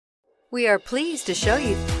We are pleased to show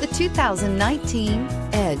you the 2019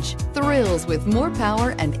 Edge. Thrills with more power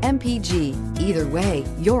and MPG. Either way,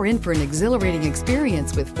 you're in for an exhilarating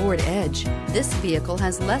experience with Ford Edge. This vehicle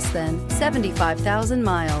has less than 75,000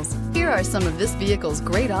 miles. Here are some of this vehicle's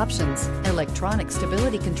great options: electronic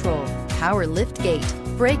stability control, power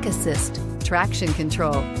liftgate, brake assist, traction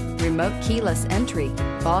control, remote keyless entry,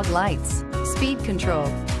 fog lights, speed control,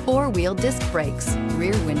 four-wheel disc brakes,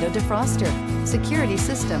 rear window defroster, security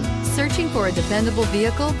system. Searching for a dependable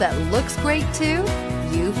vehicle that looks great too?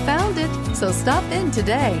 You found it, so stop in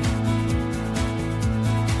today.